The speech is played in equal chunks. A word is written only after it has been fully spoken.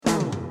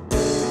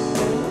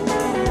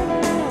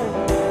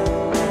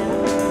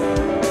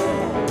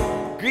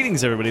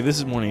Greetings, everybody. This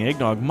is Morning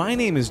Eggnog. My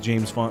name is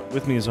James Font.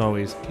 With me, as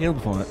always,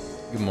 Caleb Font.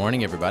 Good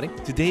morning, everybody.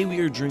 Today we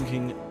are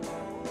drinking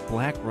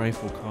Black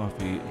Rifle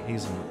Coffee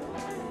Hazelnut.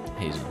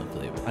 Hazelnut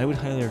flavor. I would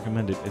highly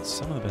recommend it. It's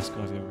some of the best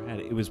coffee I've ever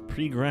had. It was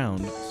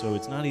pre-ground, so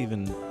it's not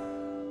even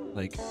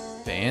like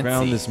Fancy.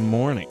 ground this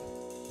morning.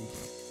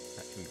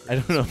 I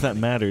don't know if that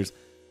matters.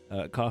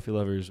 Coffee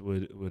lovers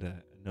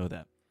would know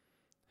that.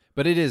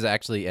 But it is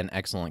actually an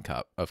excellent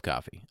cup of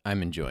coffee.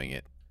 I'm enjoying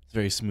it. It's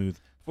very smooth.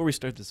 Before we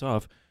start this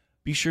off,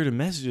 be sure to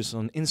message us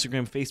on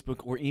Instagram,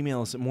 Facebook, or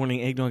email us at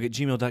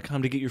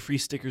morningeggnog@gmail.com to get your free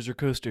stickers or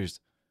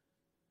coasters.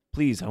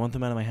 Please, I want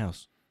them out of my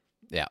house.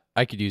 Yeah,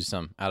 I could use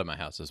some out of my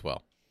house as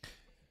well.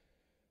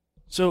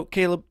 So,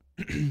 Caleb,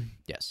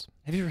 Yes.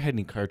 have you ever had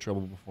any car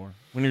trouble before?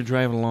 When you're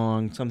driving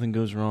along, something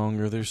goes wrong,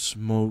 or there's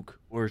smoke,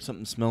 or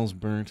something smells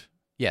burnt?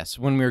 Yes,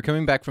 when we were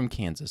coming back from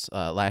Kansas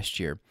last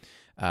year,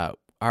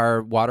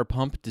 our water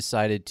pump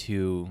decided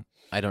to,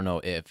 I don't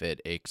know if it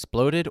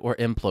exploded or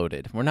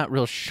imploded. We're not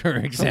real sure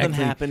exactly.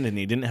 Something happened, and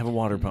he didn't have a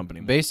water pump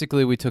anymore.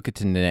 Basically, we took it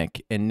to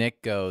Nick, and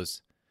Nick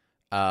goes,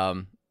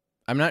 I'm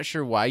not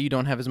sure why you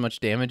don't have as much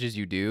damage as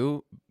you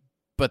do,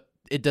 but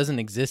it doesn't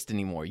exist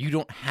anymore. You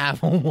don't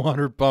have a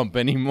water pump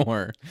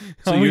anymore.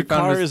 So your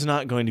car is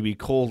not going to be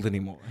cold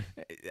anymore.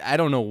 I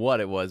don't know what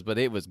it was, but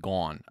it was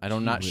gone.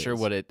 I'm not sure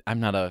what it... I'm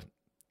not a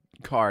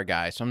car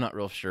guy, so I'm not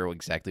real sure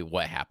exactly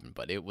what happened,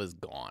 but it was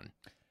gone.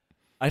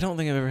 I don't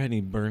think I've ever had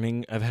any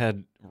burning. I've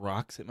had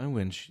rocks at my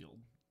windshield.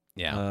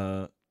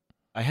 Yeah.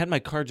 I had my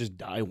car just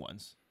die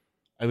once.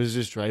 I was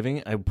just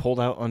driving. I pulled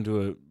out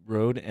onto a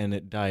road, and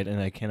it died,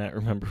 and I cannot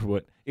remember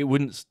what. It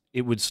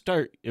would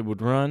start, it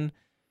would run,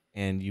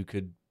 and you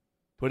could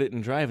put it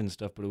in drive and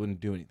stuff, but it wouldn't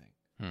do anything.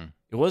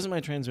 It wasn't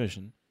my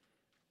transmission,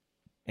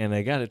 and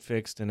I got it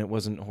fixed, and it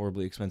wasn't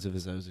horribly expensive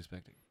as I was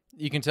expecting.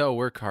 You can tell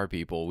we're car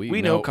people.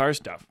 We know car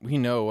stuff. We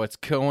know what's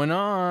going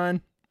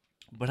on.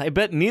 But I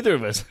bet neither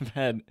of us have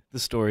had the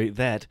story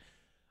that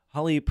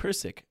Holly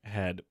Persick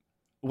had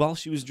while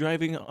she was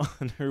driving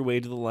on her way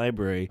to the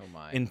library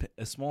in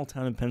a small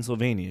town in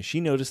Pennsylvania.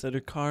 She noticed that her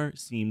car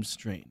seemed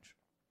strange.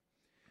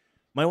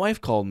 My wife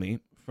called me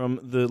from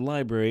the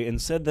library and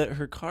said that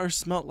her car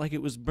smelt like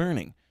it was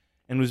burning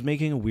and was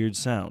making a weird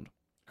sound,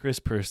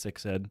 Chris Persick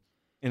said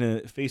in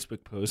a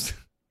Facebook post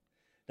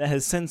that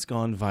has since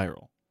gone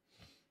viral.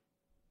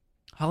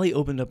 Holly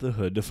opened up the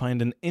hood to find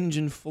an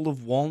engine full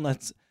of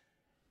walnuts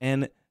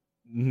and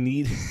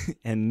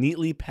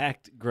neatly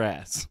packed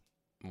grass.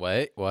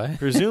 What?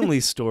 Presumably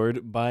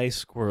stored by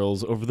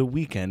squirrels over the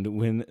weekend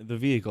when the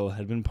vehicle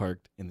had been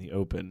parked in the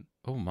open.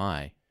 Oh,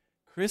 my.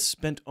 Chris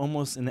spent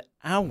almost an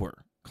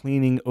hour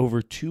cleaning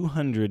over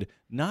 200,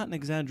 not an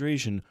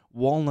exaggeration,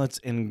 walnuts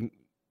and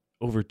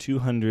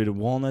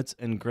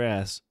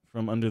grass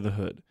from under the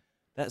hood.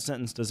 That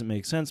sentence doesn't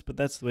make sense, but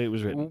that's the way it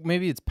was written.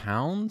 Maybe it's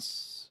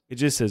pounds? It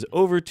just says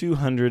over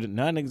 200,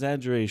 not an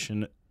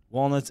exaggeration,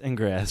 walnuts and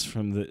grass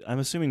from the... I'm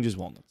assuming just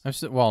walnuts. I've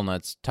seen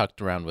walnuts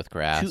tucked around with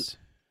grass.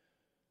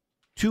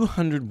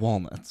 200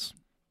 walnuts.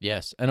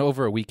 Yes, and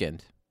over a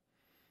weekend.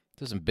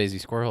 Those are some busy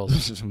squirrels.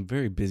 Those are some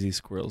very busy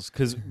squirrels.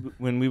 Because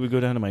when we would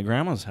go down to my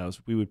grandma's house,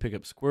 we would pick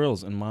up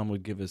squirrels, and Mom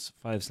would give us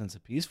 5 cents a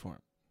piece for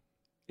them.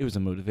 It was a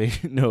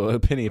motivation. No, a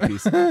penny a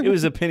piece. It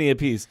was a penny a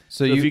piece.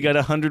 So if you got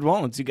 100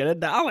 walnuts, you got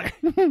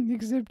 $1.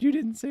 Except you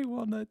didn't say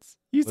walnuts.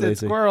 You said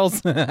squirrels.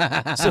 So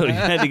you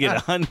had to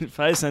get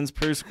 5 cents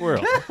per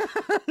squirrel.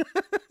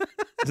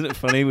 Isn't it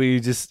funny when you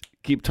just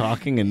keep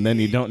talking and then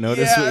you don't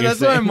notice what you're saying? Yeah,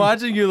 that's why I'm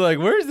watching you like,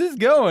 where's this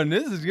going?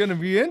 This is going to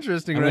be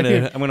interesting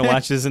here. I'm going to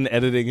watch this in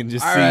editing and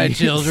just All see. All right,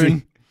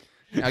 children.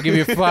 I'll give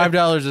you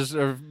 $5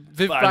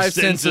 or 5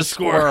 cents a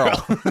squirrel.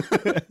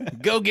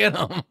 Go get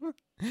them.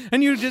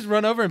 And you just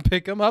run over and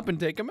pick them up and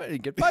take them out. You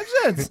get 5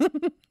 cents.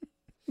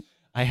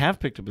 I have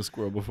picked up a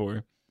squirrel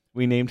before.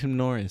 We named him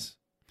Norris.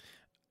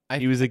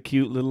 He was a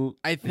cute little...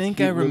 I think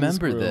I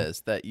remember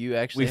this, that you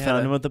actually We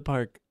found him at the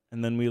park,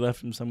 and then we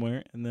left him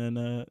somewhere, and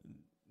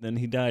then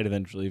he died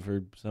eventually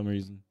for some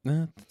reason.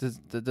 That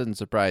doesn't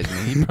surprise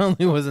me. He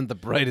probably wasn't the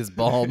brightest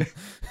bulb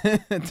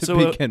to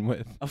begin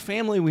with. A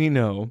family we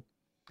know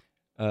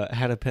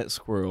had a pet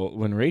squirrel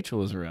when Rachel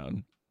was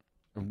around.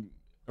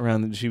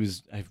 She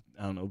was, I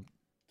don't know,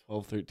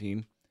 12,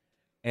 13.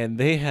 And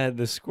they had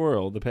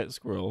the pet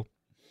squirrel.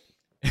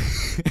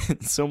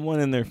 Someone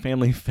in their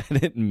family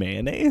fed it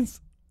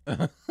mayonnaise.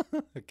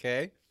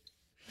 Okay.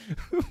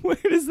 Where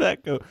does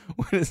that go?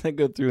 Where does that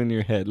go through in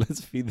your head?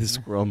 Let's feed the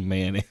squirrel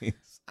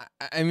mayonnaise.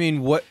 I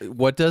mean,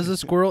 what does a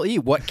squirrel eat?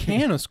 What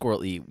can a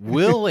squirrel eat?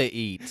 Will it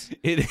eat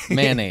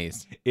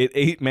mayonnaise? It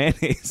ate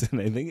mayonnaise, and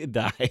I think it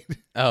died.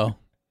 Oh.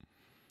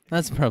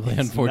 That's probably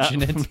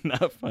unfortunate.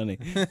 Not funny.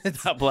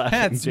 Stop laughing,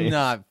 That's James.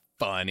 not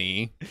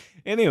funny.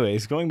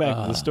 Anyways, going back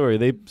to the story,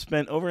 they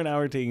spent over an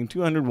hour taking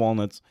 200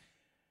 walnuts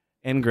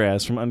and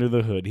grass from under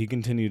the hood. He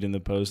continued in the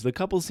post. The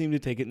couple seemed to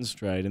take it in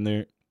stride, and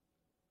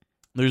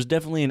there's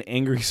definitely an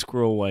angry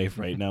squirrel wife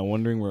right now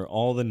wondering where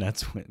all the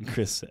nuts went,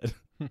 Chris said.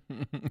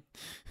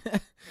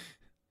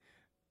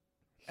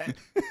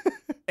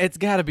 It's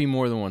got to be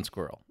more than one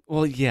squirrel.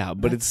 Well, yeah,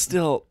 but it's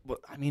still,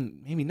 I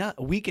mean, maybe not.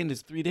 A weekend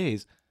is 3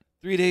 days.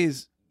 3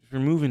 days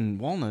removing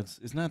walnuts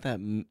is not that,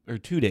 or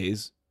 2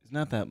 days is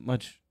not that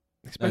much.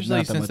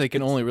 Especially since they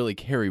can only really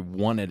carry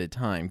one at a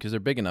time because they're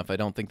big enough. I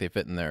don't think they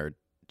fit in their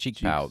cheek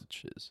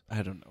pouches.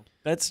 I don't know.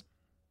 That's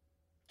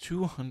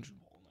 200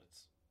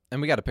 walnuts.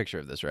 And we got a picture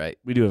of this, right?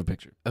 We do have a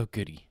picture. Oh,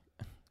 goody.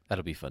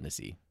 That'll be fun to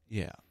see.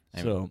 Yeah.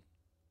 So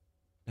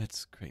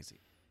that's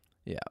crazy.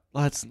 Yeah.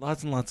 Lots and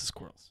lots of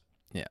squirrels.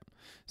 Yeah.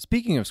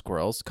 Speaking of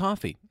squirrels,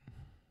 coffee.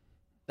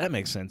 That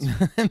makes sense.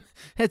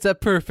 It's a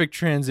perfect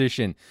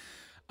transition.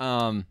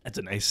 That's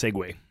a nice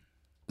segue.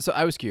 So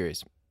I was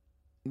curious.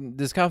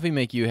 Does coffee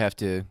make you have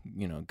to,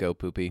 go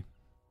poopy?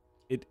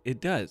 It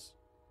does.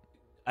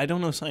 I don't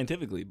know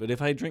scientifically, but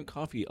if I drink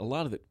coffee, a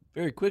lot of it,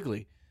 very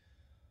quickly,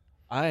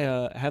 I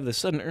have the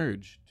sudden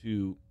urge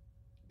to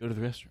go to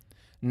the restroom.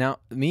 Now,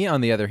 me,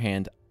 on the other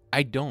hand,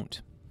 I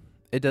don't.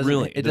 It doesn't.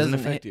 Really? It doesn't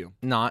affect you?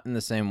 Not in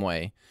the same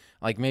way.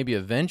 Like, maybe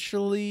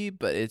eventually,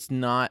 but it's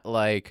not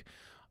like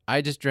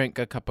I just drank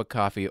a cup of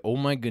coffee. Oh,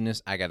 my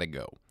goodness, I got to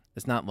go.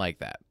 It's not like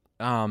that.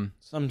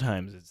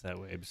 Sometimes it's that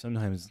way, but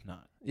sometimes it's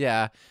not.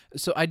 Yeah.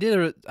 So I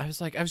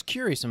was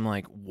curious. I'm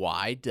like,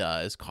 why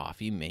does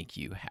coffee make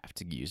you have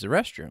to use the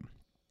restroom?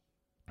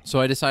 So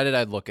I decided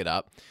I'd look it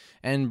up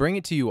and bring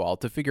it to you all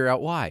to figure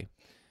out why.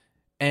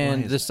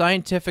 And the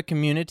scientific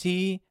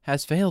community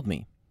has failed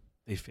me.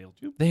 They failed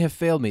you? They have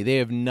failed me. They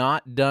have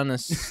not done a...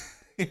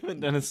 They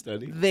haven't done a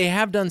study? They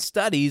have done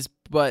studies,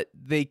 but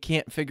they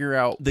can't figure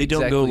out They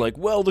don't go like,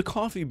 well, the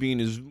coffee bean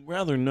is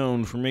rather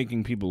known for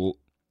making people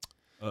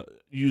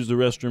use the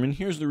restroom, and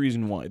here's the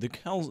reason why. The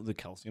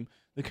calcium,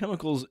 the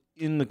chemicals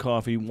in the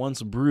coffee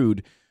once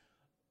brewed.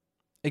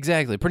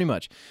 Exactly, pretty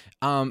much.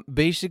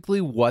 Basically,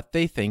 what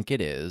they think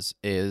it is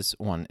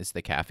one, is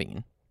the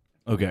caffeine.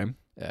 Okay.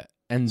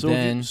 And so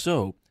then...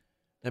 So,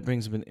 that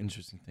brings up an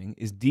interesting thing.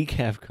 Does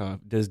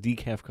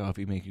decaf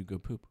coffee make you go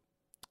poop?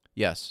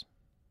 Yes.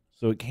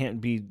 So it can't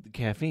be the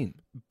caffeine.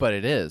 But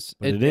it is.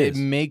 It is.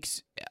 It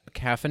makes...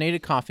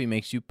 Caffeinated coffee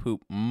makes you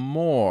poop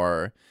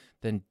more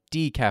than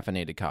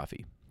decaffeinated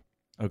coffee.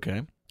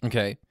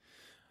 Okay.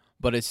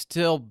 But it's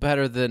still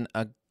better than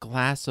a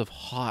glass of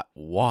hot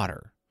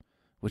water,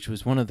 which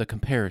was one of the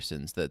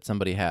comparisons that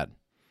somebody had.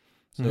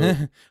 So,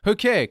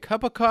 okay,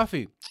 cup of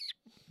coffee.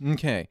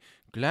 Okay,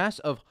 glass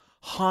of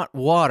hot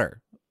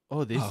water.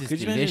 Oh, this is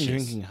delicious. Imagine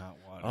drinking hot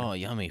water? Oh,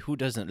 yummy. Who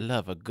doesn't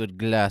love a good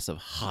glass of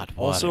hot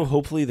water? Also,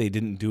 hopefully they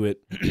didn't do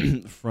it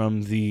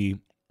from the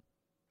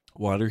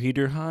water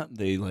heater hot.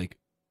 They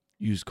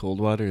used cold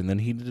water and then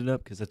heated it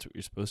up because that's what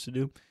you're supposed to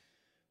do.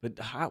 But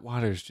hot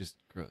water is just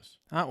gross.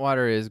 Hot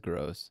water is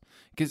gross.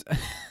 Because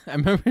I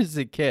remember as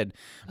a kid,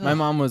 my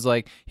mom was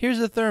like,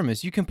 here's a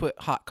thermos. You can put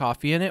hot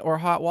coffee in it or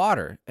hot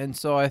water. And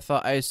so I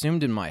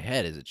assumed in my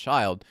head as a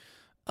child,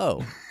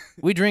 oh,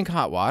 we drink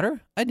hot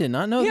water? I did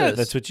not know this. Yeah,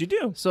 that's what you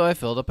do. So I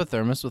filled up a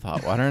thermos with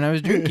hot water and I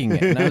was drinking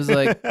it. And I was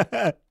like,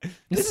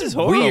 this is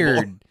horrible.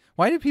 Weird.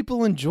 Why do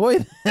people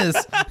enjoy this?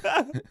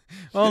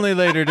 Only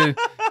later to...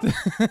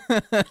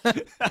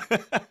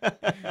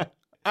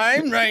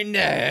 I'm right in the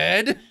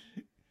head.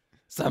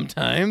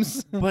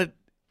 Sometimes. But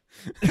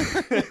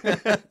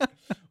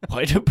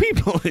why do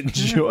people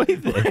enjoy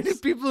this? Why do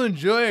people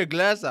enjoy a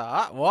glass of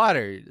hot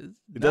water?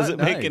 It doesn't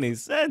make any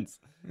sense.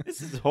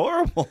 This is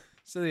horrible.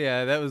 So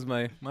yeah, that was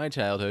my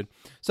childhood.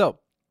 So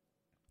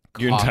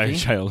your entire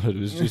childhood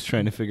was just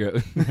trying to figure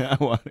out hot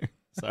water.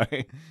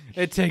 Sorry.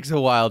 It takes a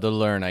while to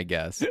learn, I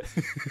guess.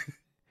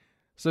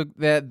 So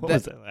what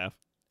was that laugh?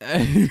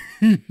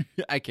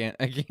 I can't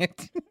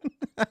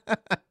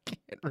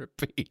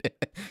repeat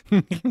it.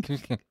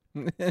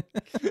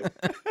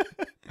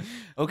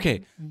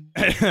 Okay.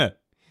 Have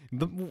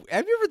you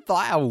ever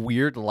thought how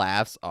weird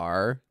laughs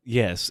are?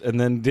 Yes, and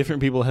then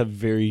different people have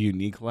very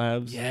unique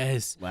laughs.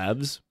 Yes.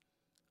 Labs.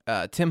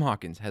 Tim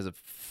Hawkins has a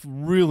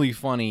really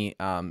funny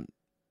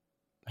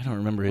I don't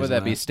remember his would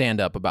that be laugh.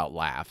 stand-up about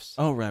laughs.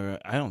 Oh,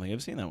 right. I don't think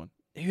I've seen that one.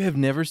 You have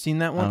never seen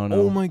that one? I don't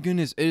know. Oh my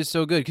goodness, it is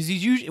so good because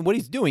he's usually what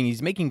he's doing.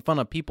 He's making fun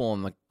of people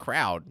in the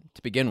crowd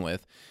to begin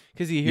with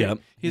because he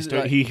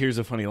hears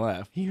a funny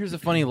laugh. He hears a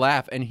funny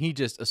laugh and he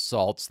just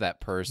assaults that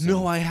person.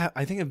 No, I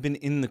think I've been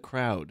in the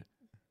crowd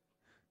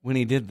when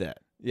he did that.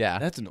 Yeah,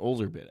 that's an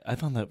older bit. I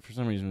thought that for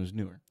some reason was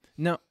newer.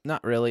 No,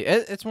 not really.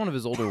 It's one of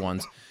his older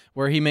ones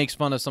where he makes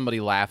fun of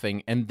somebody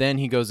laughing, and then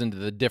he goes into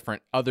the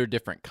other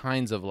different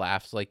kinds of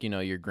laughs, like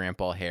your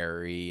Grandpa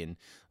Harry and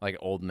like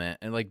old men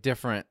and like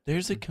different.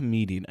 There's a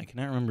comedian, I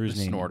cannot remember his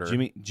name.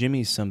 Snorter.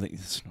 Jimmy something.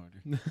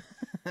 Snorter.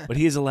 But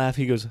he has a laugh.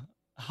 He goes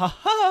ha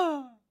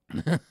ha.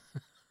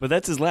 But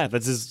that's his laugh.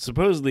 That's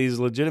supposedly his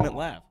legitimate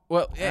laugh.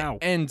 Well,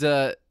 and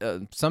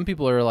some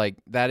people are like,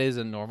 that is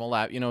a normal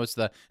laugh. It's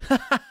the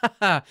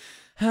ha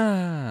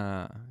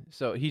ha.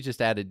 So he just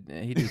added.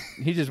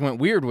 He just went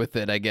weird with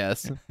it, I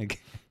guess.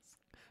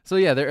 So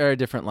yeah, there are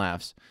different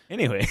laughs.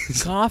 Anyway,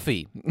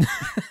 coffee.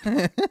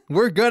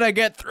 We're gonna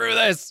get through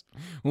this.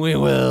 We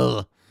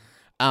will.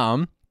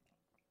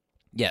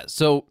 Yeah.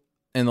 So,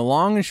 in the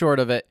long and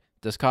short of it,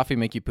 does coffee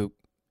make you poop?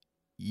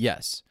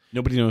 Yes.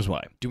 Nobody knows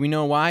why. Do we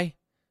know why?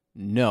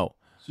 No.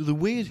 So the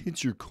way it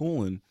hits your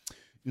colon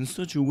in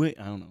such a way,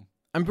 I don't know.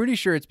 I'm pretty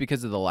sure it's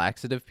because of the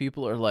laxative.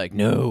 People are like,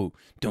 no,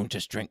 don't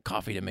just drink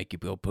coffee to make you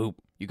go poop.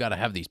 You got to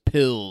have these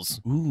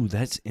pills. Ooh,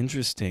 that's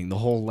interesting. The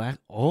whole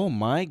oh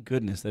my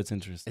goodness, that's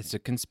interesting. It's a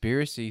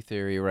conspiracy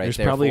theory right there.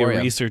 There's probably a for you.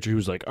 researcher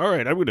who's like, all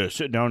right, I'm going to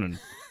sit down and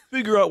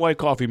figure out why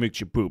coffee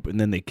makes you poop. And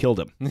then they killed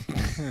him.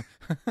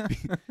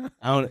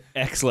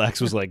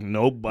 X-Lax was like,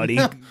 no, buddy.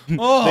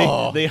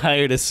 Oh. They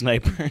hired a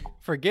sniper.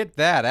 Forget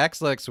that.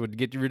 X-Lax would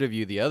get rid of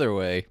you the other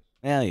way.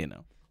 Yeah, you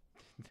know.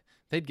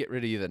 They'd get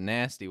rid of you the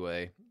nasty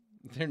way.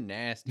 They're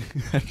nasty.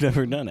 I've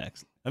never done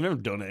X-Lax.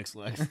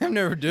 I've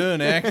never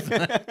done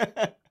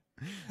X-Lax.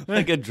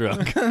 Like a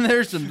drug.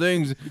 There's some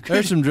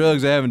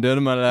drugs I haven't done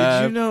in my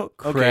life. Did you know?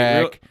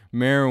 Crack,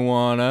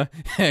 marijuana,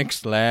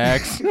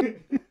 X-Lax.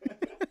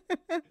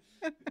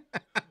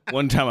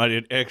 One time I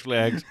did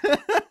X-Lax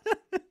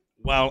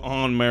while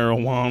on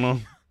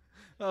marijuana.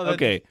 Oh,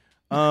 okay.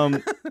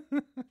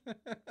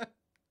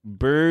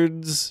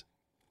 Birds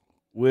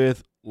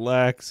with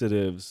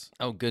laxatives.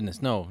 Oh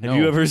goodness, no. Have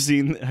you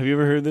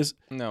ever heard this?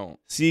 No.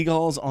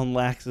 Seagulls on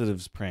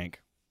laxatives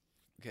prank.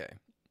 Okay.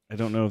 I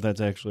don't know if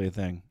that's actually a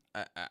thing.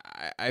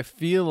 I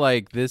feel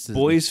like this is...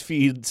 Boys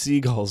feed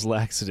seagulls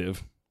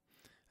laxative.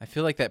 I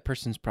feel like that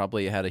person's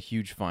probably had a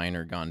huge fine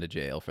or gone to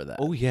jail for that.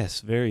 Oh,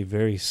 yes. Very,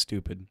 very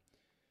stupid.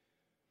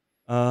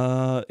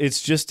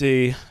 It's just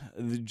a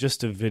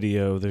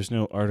video. There's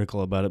no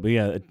article about it. But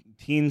yeah,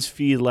 teens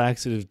feed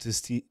laxative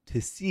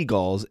to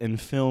seagulls and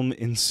film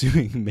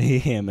ensuing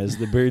mayhem as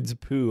the birds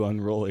poo on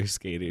roller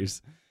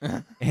skaters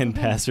and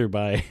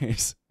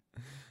passerbyers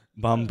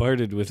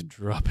bombarded with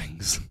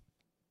droppings.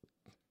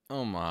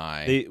 Oh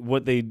my!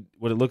 What it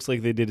looks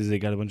like they did is they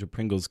got a bunch of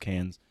Pringles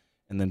cans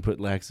and then put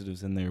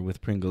laxatives in there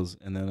with Pringles,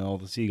 and then all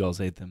the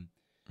seagulls ate them.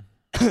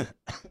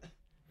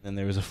 Then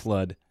there was a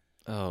flood.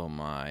 Oh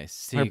my!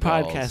 Seagulls.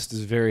 Our podcast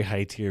is very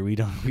high tier. We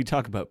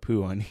talk about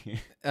poo on here.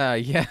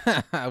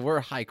 Yeah,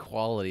 we're high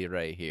quality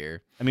right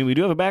here. I mean, we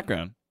do have a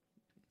background.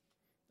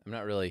 I'm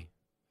not really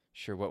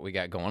sure what we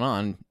got going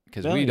on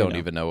because we don't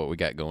even know what we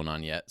got going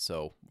on yet.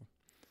 So,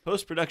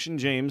 post-production,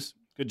 James,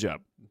 good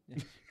job.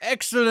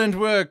 Excellent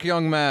work,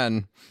 young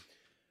man.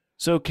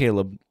 So,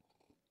 Caleb,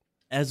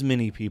 as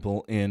many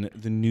people in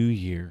the new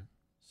year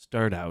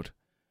start out,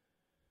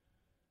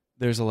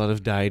 there's a lot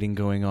of dieting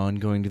going on,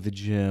 going to the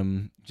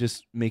gym,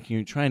 just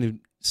trying to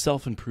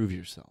self-improve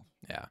yourself.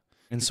 Yeah.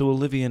 And so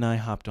Olivia and I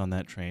hopped on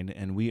that train,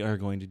 and we are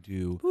going to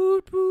do...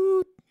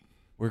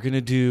 We're going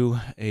to do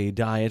a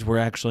diet. We're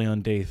actually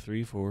on day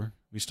 3, 4.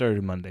 We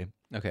started Monday.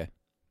 Okay.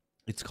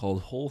 It's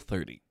called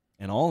Whole30.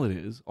 And all it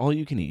is, all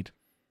you can eat,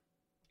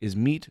 is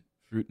meat,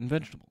 fruit, and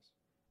vegetables.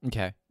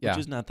 Okay. Yeah.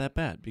 Which is not that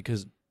bad.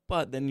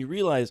 But then you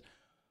realize,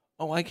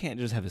 I can't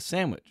just have a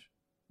sandwich.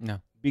 No.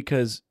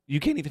 Because you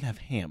can't even have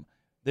ham.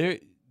 The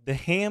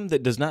ham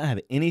that does not have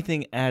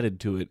anything added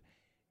to it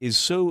is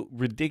so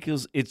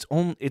ridiculous.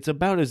 It's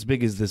about as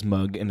big as this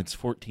mug, and it's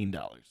 $14.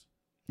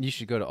 You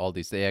should go to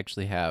Aldi's. They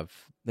actually have...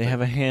 They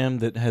have a ham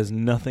that has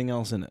nothing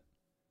else in it.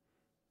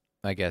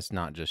 I guess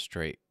not just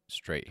straight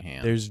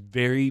ham.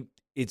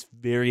 It's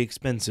very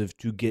expensive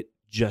to get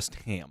just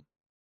ham.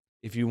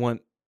 If you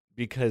want,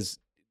 because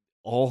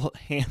all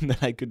ham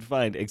that I could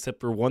find, except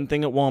for one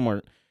thing at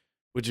Walmart,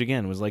 which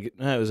again was like,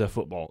 it was a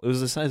football. It was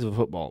the size of a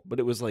football, but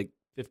it was like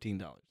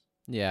 $15.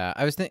 Yeah,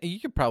 I was thinking you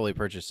could probably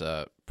purchase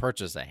a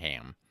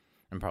ham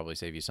and probably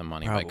save you some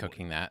money by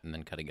cooking that and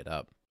then cutting it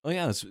up. Oh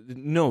yeah,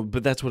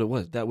 but that's what it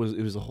was. It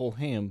was a whole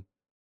ham.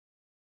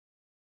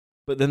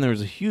 But then there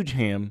was a huge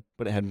ham,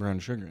 but it had brown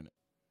sugar in it.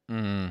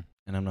 Mm.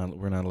 And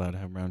we're not allowed to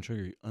have brown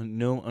sugar.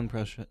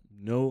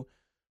 No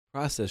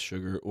processed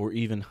sugar or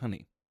even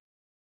honey.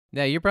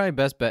 Yeah, your probably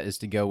best bet is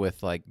to go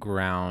with like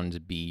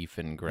ground beef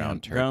and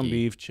ground turkey. Ground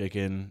beef,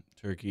 chicken,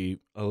 turkey.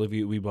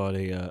 Olivia, we bought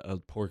a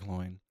pork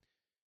loin.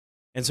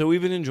 And so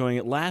we've been enjoying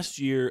it. Last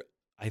year,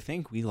 I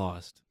think I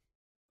lost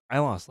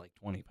like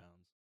 20 pounds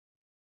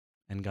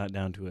and got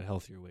down to a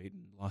healthier weight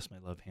and lost my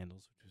love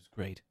handles, which was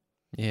great.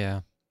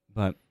 Yeah.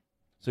 But,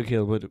 so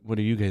Caleb, what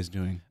are you guys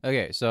doing?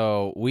 Okay,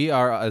 so we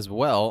are as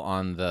well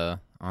on the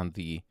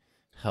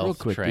health Real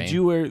quick, train. Did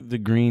you wear the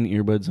green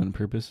earbuds on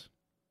purpose?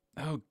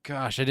 Oh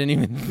gosh, I didn't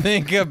even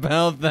think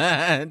about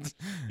that.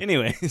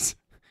 Anyways.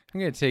 I'm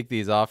going to take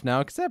these off now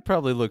because that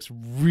probably looks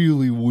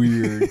really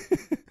weird.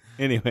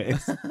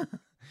 Anyways.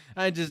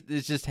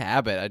 It's just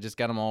habit. I just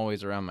got them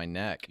always around my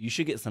neck. You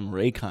should get some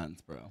Raycons,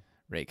 bro.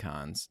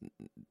 Raycons.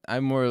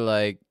 I'm more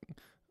like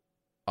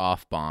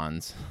off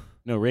bonds.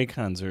 No,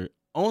 Raycons are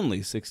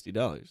only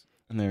 $60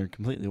 and they're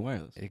completely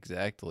wireless.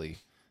 Exactly.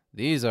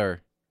 These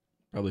are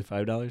probably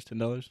 $5,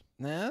 $10.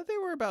 Nah, they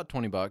were about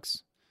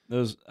 $20.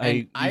 Those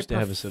I used to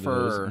have a set of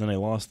those, and then I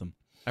lost them.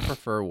 I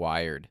prefer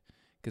wired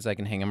because I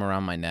can hang them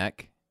around my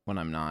neck when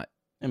I'm not.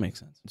 That makes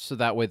sense. So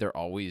that way they're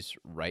always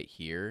right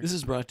here. This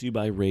is brought to you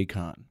by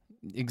Raycon.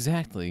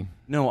 Exactly.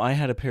 No, I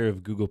had a pair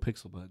of Google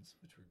Pixel Buds,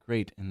 which were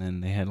great, and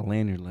then they had a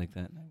lanyard like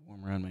that, and I wore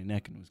them around my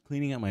neck, and was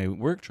cleaning out my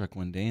work truck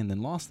one day, and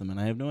then lost them, and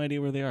I have no idea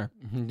where they are.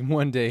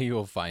 One day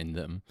you'll find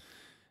them.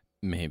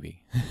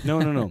 Maybe.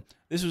 No.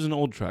 This was an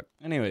old truck.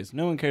 Anyways,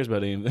 no one cares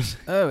about any of this.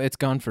 Oh, it's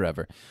gone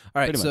forever.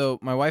 All right, Pretty so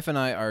my wife and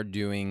I are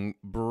doing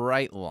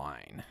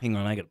Brightline. Hang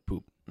on, I gotta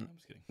poop. I'm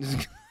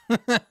just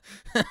kidding.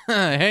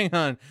 Hang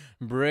on,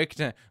 break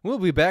time. We'll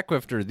be back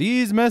after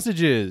these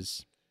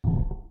messages.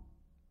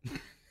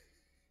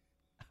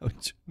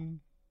 Ouch.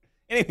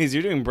 Anyways,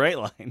 you're doing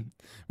Brightline.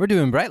 We're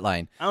doing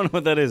Brightline. I don't know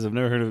what that is. I've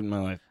never heard of it in my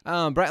life.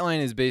 Brightline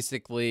is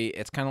basically,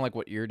 it's kind of like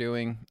what you're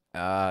doing.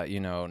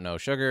 No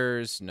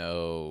sugars,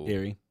 no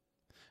Dairy.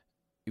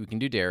 You can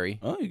do dairy.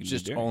 Oh, you can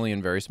just do dairy. only in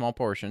very small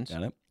portions.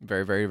 Got it.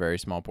 Very, very, very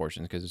small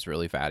portions because it's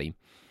really fatty.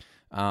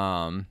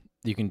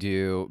 You can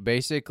do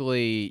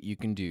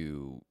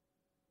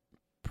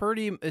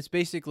it's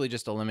basically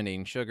just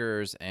eliminating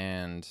sugars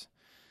and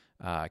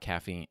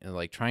caffeine,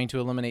 like trying to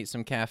eliminate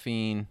some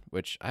caffeine,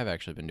 which I've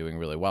actually been doing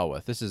really well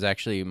with. This is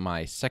actually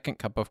my second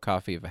cup of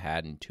coffee I've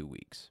had in 2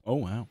 weeks. Oh,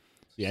 wow.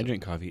 See, I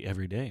drink coffee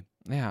every day.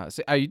 Yeah,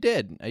 see, you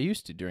did. I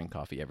used to drink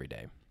coffee every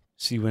day.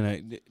 See,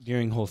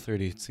 during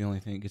Whole30, it's the only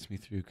thing that gets me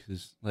through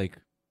because, like,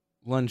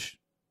 lunch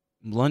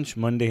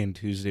Monday and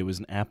Tuesday was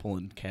an apple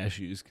and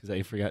cashews because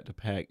I forgot to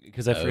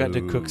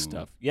cook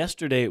stuff.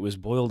 Yesterday, it was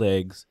boiled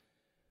eggs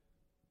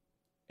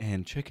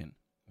and chicken,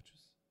 which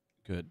was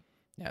good.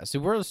 Yeah, so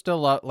we're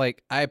still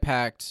I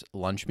packed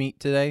lunch meat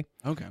today.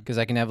 Okay. Because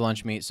I can have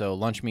lunch meat, so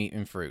lunch meat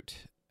and fruit.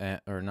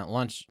 Or not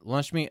lunch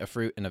meat, a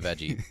fruit, and a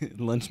veggie.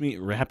 Lunch meat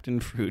wrapped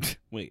in fruit.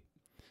 Wait.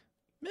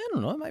 I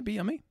don't know. It might be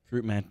yummy.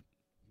 Fruit mat.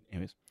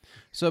 Anyways.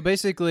 So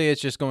basically,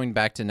 it's just going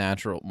back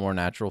to more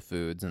natural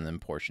foods and then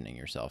portioning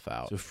yourself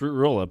out. So fruit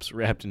roll-ups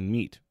wrapped in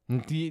meat.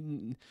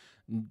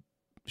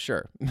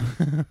 Sure.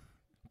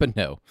 But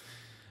no.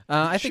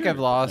 I think I've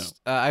lost.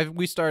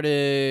 We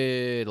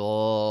started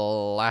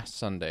last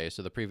Sunday,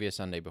 so the previous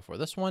Sunday before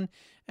this one,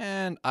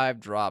 and I've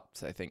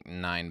dropped, I think,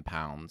 9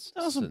 pounds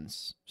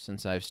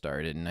since I've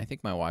started, and I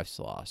think my wife's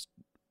lost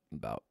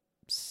about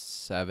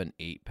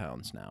 7-8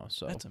 pounds now.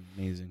 So that's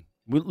amazing.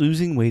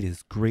 Losing weight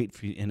is great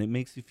for you, and it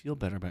makes you feel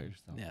better about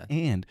yourself. Yeah,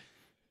 and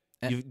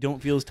you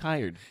don't feel as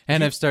tired.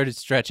 And I've started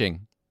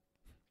stretching.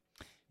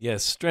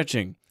 Yes,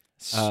 stretching.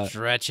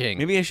 Stretching.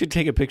 Maybe I should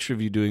take a picture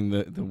of you doing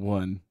the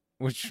one.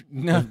 Which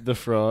no, the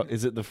frog?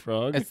 Is it the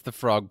frog? It's the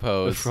frog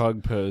pose. The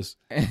frog pose.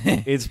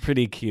 It's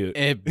pretty cute.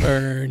 It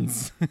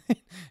burns.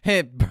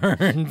 It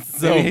burns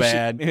so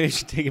bad. Maybe I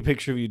should take a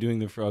picture of you doing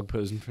the frog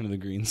pose in front of the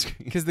green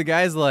screen. Because the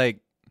guy's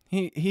like,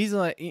 he's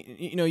like,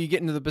 you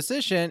get into the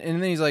position,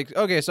 and then he's like,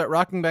 okay, start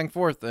rocking back and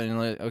forth, and you're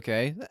like,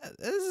 okay,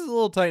 this is a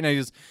little tight.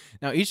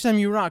 Now each time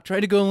you rock,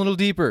 try to go a little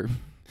deeper.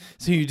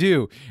 So you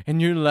do,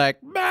 and you're like,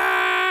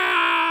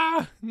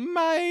 bah,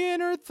 my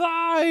inner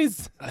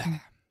thighs. I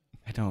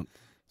don't.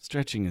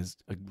 Stretching is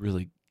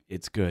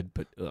it's good,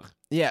 but ugh.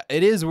 Yeah,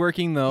 it is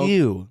working though.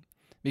 Ew.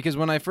 Because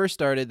when I first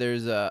started,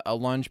 there's a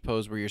lunge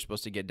pose where you're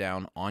supposed to get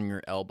down on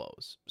your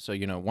elbows. So,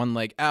 one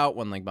leg out,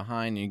 one leg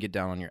behind, and you get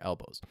down on your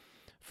elbows.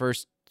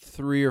 First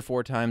 3 or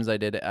 4 times I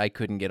did it, I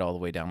couldn't get all the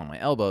way down on my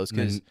elbows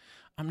because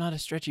I'm not a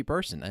stretchy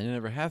person. I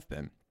never have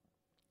been.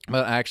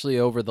 But actually,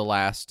 over the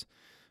last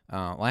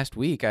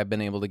week, I've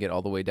been able to get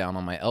all the way down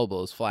on my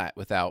elbows flat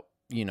without,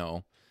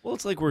 Well,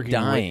 it's like working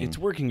dying. It's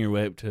working your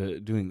way up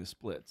to doing the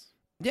splits.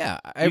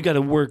 Yeah. You got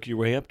to work your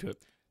way up to it.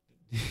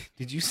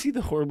 Did you see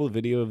the horrible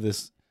video of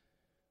this,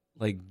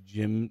 like,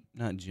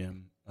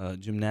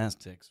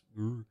 gymnastics.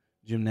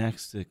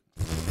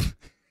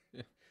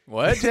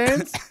 What,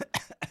 James?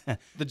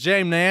 The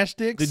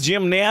gymnastics?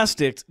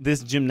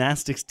 This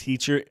gymnastics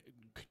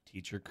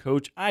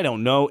coach, I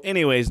don't know.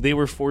 Anyways, they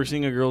were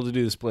forcing a girl to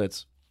do the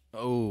splits.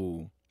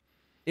 Oh.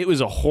 It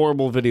was a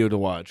horrible video to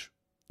watch.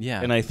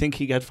 Yeah. And I think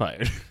he got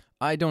fired.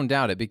 I don't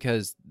doubt it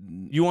because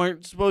you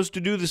aren't supposed to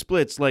do the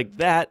splits like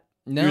that.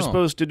 No. You're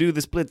supposed to do the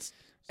splits.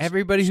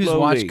 Everybody who's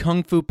watched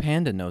Kung Fu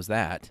Panda knows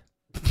that.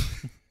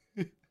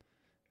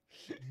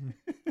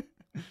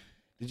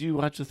 Did you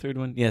watch the third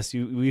one? Yes,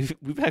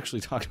 we've actually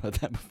talked about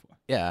that before.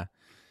 Yeah.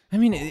 I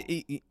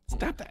mean,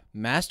 stop that.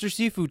 Master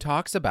Sifu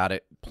talks about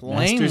it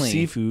plainly. Master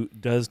Sifu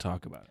does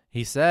talk about it.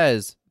 He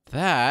says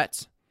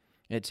that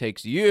it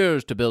takes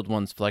years to build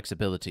one's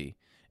flexibility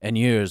and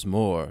years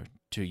more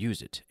to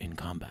use it in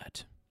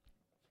combat.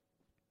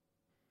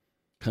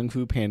 Kung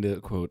Fu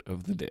Panda quote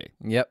of the day.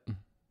 Yep.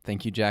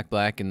 Thank you, Jack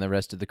Black and the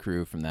rest of the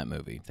crew from that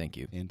movie. Thank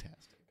you.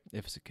 Fantastic.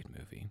 It was a good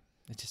movie.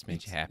 It just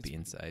made you happy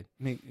inside.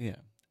 Yeah.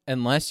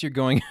 Unless you're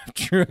going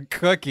after a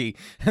cookie,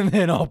 and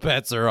then all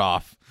bets are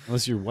off.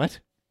 Unless you're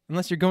what?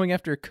 Unless you're going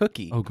after a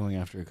cookie. Oh, going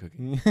after a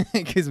cookie.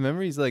 Because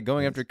remember, he's like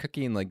going after a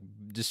cookie and like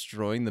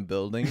destroying the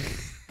building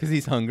because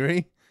he's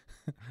hungry.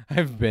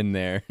 I've been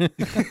there.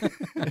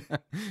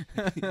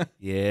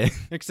 Yeah.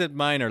 Except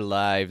mine are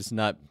lives,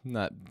 not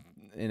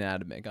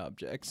inanimate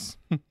objects.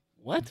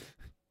 What?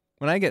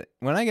 When I get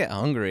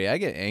hungry, I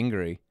get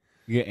angry.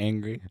 You get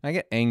angry? I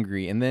get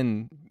angry, and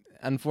then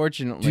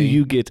unfortunately, do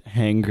you get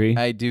hangry?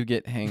 I do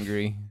get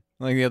hangry.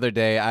 Like the other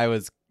day, I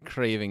was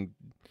craving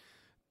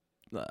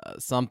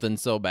something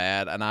so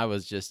bad, and I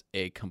was just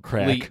a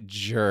complete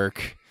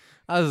jerk.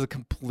 I was a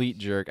complete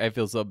jerk. I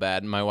feel so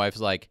bad. And my wife's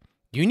like,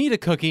 "Do you need a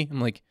cookie?"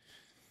 I'm like,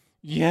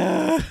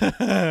 Yes.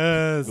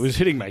 I was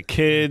hitting my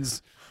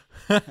kids.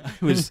 I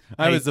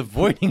was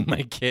avoiding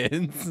my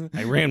kids.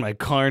 I ran my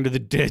car into the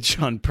ditch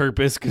on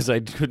purpose because I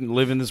couldn't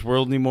live in this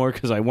world anymore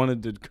because I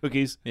wanted the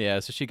cookies. Yeah,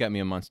 so she got me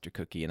a Monster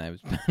cookie, and I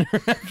was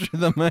better after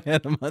them. I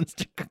had a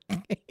Monster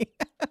cookie.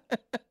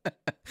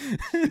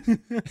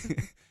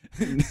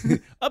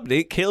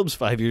 Update, Caleb's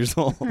 5 years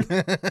old.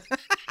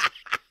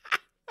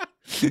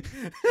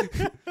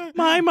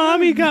 My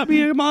mommy got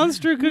me a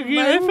Monster cookie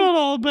and I felt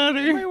all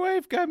better. My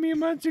wife got me a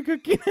Monster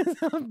cookie and I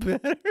felt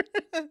better.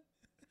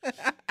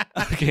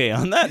 Okay,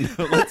 on that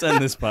note, let's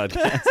end this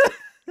podcast.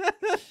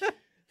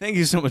 Thank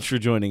you so much for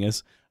joining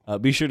us.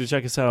 Be sure to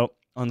check us out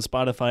on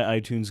Spotify,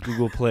 iTunes,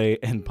 Google Play,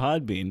 and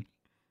Podbean.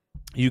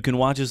 You can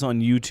watch us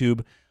on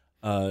YouTube.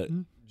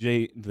 You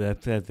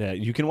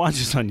can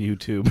watch us on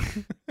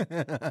YouTube.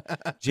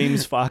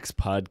 James Fox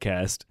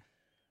Podcast.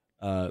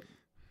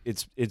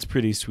 It's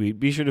pretty sweet.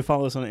 Be sure to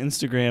follow us on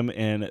Instagram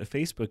and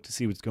Facebook to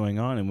see what's going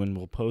on and when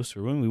we'll post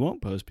or when we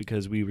won't post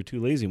because we were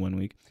too lazy one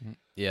week.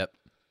 Yep.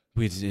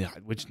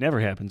 Which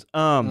never happens.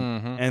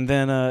 And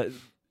then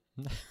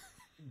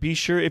be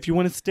sure if you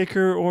want a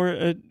sticker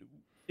or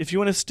if you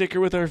want a sticker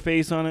with our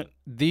face on it.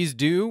 These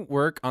do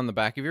work on the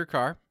back of your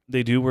car.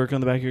 They do work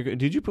on the back of your car.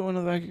 Did you put one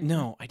on the back of your car?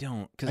 No, I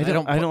don't.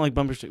 I don't like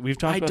bumper stickers. We've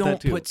talked about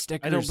that too. Put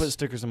stickers. I don't put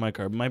stickers on my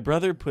car. My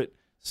brother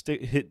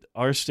hit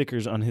our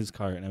stickers on his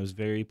car, and I was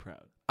very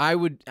proud. Let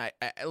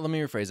me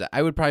rephrase that.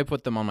 I would probably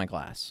put them on my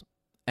glass,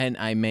 and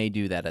I may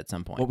do that at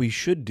some point. What we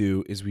should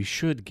do is we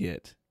should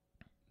get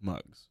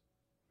mugs.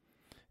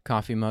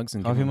 Coffee mugs.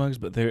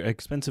 But they're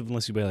expensive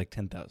unless you buy like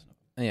 10,000.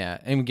 Yeah,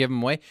 and give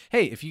them away.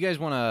 Hey, if you guys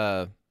want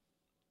a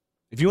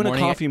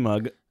coffee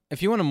mug.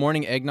 If you want a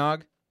morning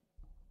eggnog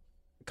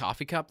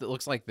coffee cup that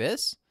looks like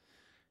this,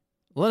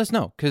 let us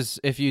know. Because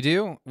if you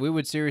do, we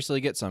would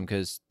seriously get some.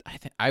 Because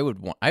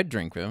I'd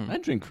drink from them.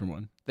 I'd drink from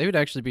one. They would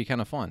actually be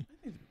kind of fun.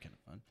 I think they'd be kind of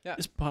fun. Yeah.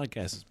 This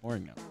podcast is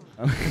boring now.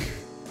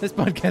 This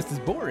podcast is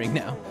boring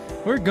now.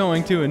 We're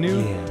going to a new...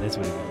 Yeah, that's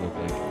what it would look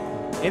like.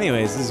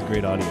 Anyways, this is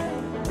great audio.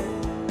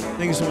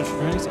 Thank you so much for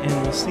joining us, and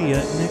we'll see you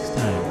next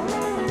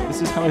time.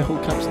 This is how I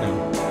hold cups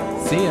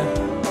now. See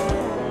ya.